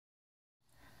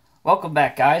Welcome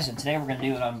back, guys, and today we're going to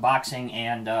do an unboxing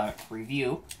and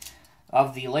review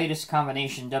of the latest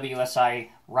combination WSI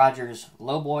Rogers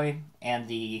Lowboy and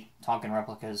the Tonkin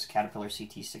Replicas Caterpillar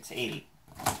CT680.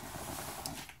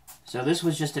 So this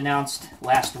was just announced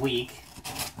last week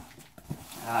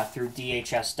through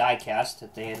DHS Diecast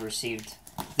that they had received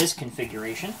this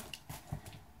configuration,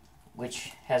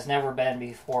 which has never been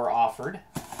before offered.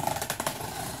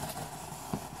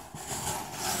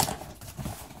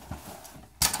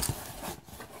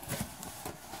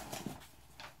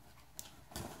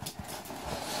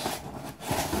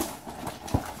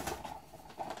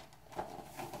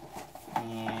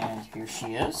 And here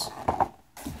she is.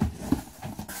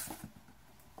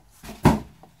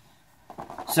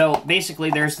 So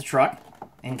basically there's the truck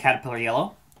in Caterpillar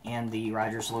yellow and the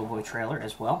Rogers Lowboy trailer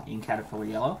as well in Caterpillar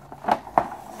yellow.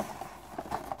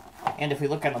 And if we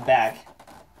look on the back,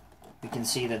 we can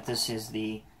see that this is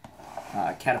the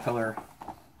Caterpillar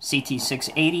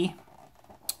CT680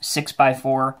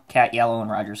 6x4 Cat Yellow and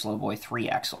Rogers Lowboy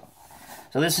 3-axle.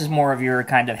 So this is more of your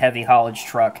kind of heavy haulage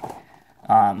truck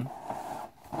and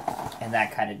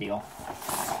that kind of deal.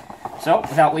 So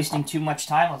without wasting too much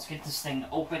time, let's get this thing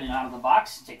open and out of the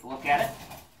box and take a look at it.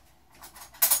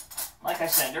 Like I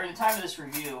said, during the time of this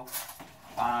review,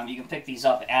 you can pick these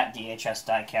up at DHS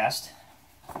Diecast.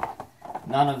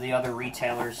 None of the other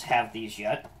retailers have these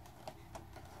yet.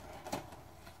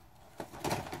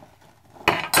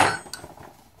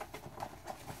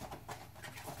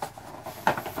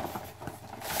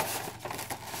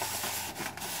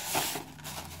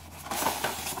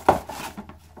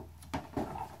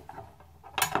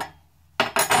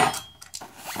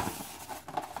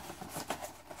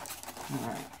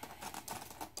 Alright.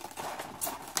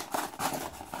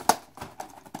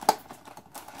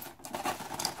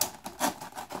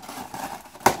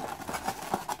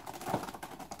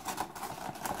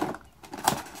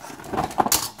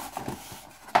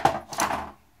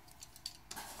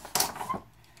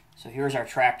 So here's our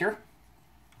tractor,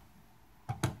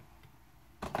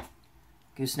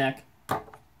 gooseneck,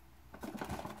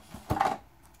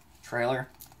 trailer,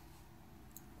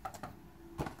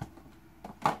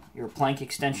 your plank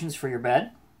extensions for your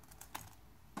bed,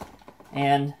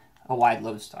 and a wide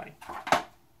load study.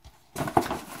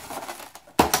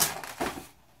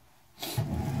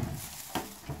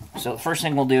 So the first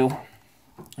thing we'll do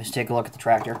is take a look at the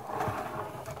tractor.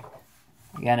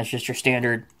 Again, it's just your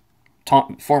standard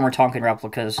former Tonkin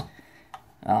Replicas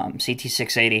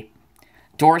CT680.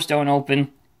 Doors don't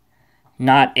open,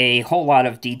 not a whole lot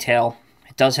of detail.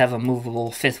 It does have a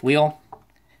movable fifth wheel.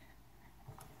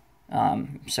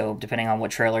 So depending on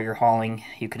what trailer you're hauling,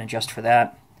 you can adjust for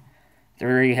that.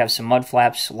 There you have some mud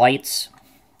flaps, lights,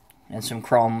 and some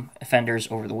chrome fenders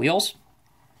over the wheels.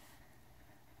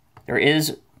 There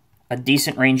is a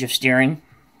decent range of steering,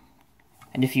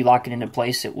 and if you lock it into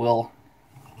place, it will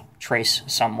trace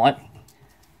somewhat.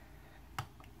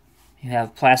 You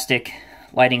have plastic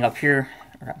lighting up here,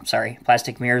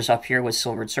 plastic mirrors up here with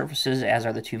silvered surfaces, as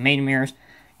are the two main mirrors.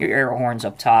 Your air horns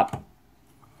up top.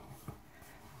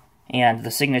 And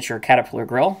the signature Caterpillar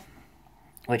grill,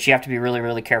 which you have to be really,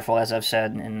 really careful, as I've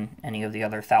said in any of the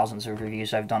other thousands of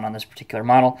reviews I've done on this particular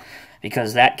model,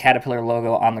 because that Caterpillar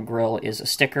logo on the grill is a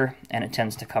sticker, and it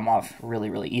tends to come off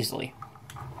really, really easily.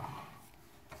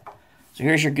 So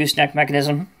here's your gooseneck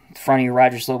mechanism, the front of your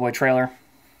Rogers Lowboy trailer.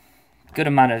 Good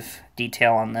amount of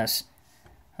detail on this.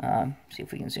 See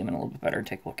if we can zoom in a little bit better and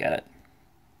take a look at it.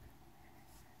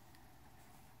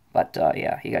 But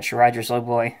yeah, you got your Rogers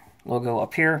Lowboy logo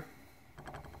up here,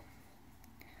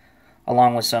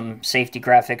 along with some safety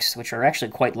graphics, which are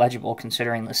actually quite legible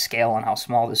considering the scale and how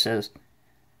small this is,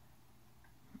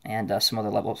 and some other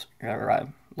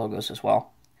logos as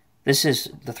well. This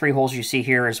is the three holes you see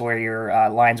here is where your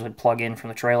lines would plug in from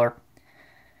the trailer,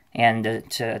 and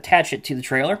to attach it to the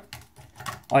trailer,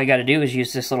 all you got to do is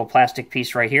use this little plastic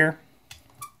piece right here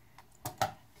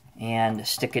and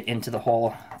stick it into the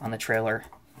hole on the trailer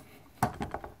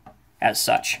as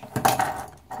such.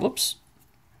 Whoops.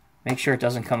 Make sure it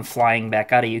doesn't come flying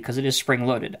back out of you because it is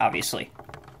spring-loaded, obviously.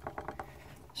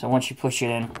 So once you push it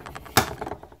in,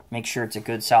 make sure it's a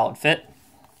good solid fit,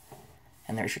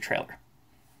 and there's your trailer.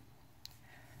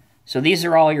 So these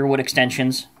are all your wood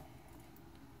extensions.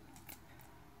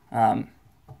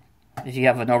 If you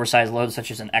have an oversized load such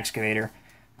as an excavator,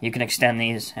 you can extend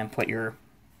these and put your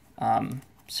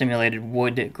simulated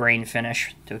wood grain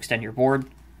finish to extend your board.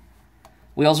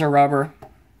 Wheels are rubber.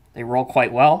 They roll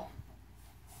quite well.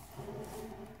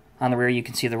 On the rear you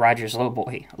can see the Rogers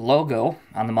Lowboy logo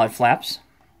on the mud flaps,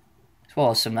 as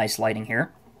well as some nice lighting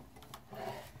here.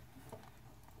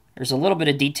 There's a little bit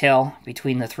of detail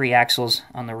between the three axles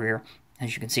on the rear,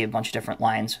 As you can see, a bunch of different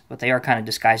lines, but they are kind of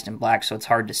disguised in black, so it's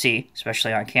hard to see,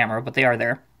 especially on camera, but they are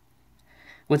there.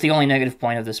 With the only negative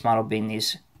point of this model being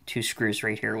these two screws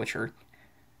right here, which are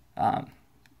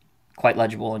quite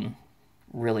legible and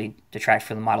really detract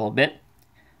from the model a bit.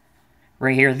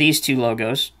 Right here, these two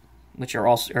logos, which are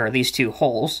also, or these two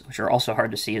holes, which are also hard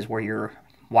to see, is where your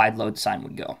wide load sign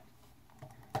would go.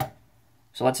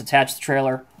 So let's attach the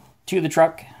trailer to the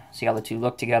truck, see how the two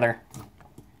look together.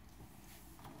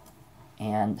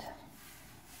 And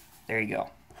there you go.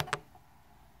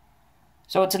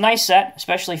 So it's a nice set,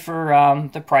 especially for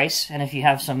the price, and if you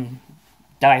have some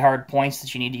die-hard points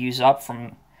that you need to use up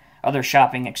from other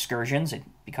shopping excursions, it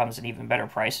becomes an even better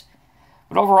price.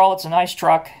 But overall, it's a nice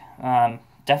truck.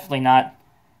 Definitely not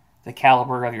the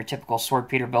caliber of your typical Sword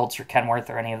Peterbilts or Kenworth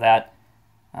or any of that,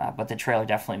 but the trailer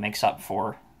definitely makes up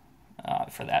for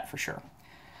that for sure.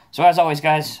 So as always,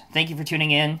 guys, thank you for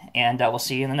tuning in, and we'll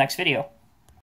see you in the next video.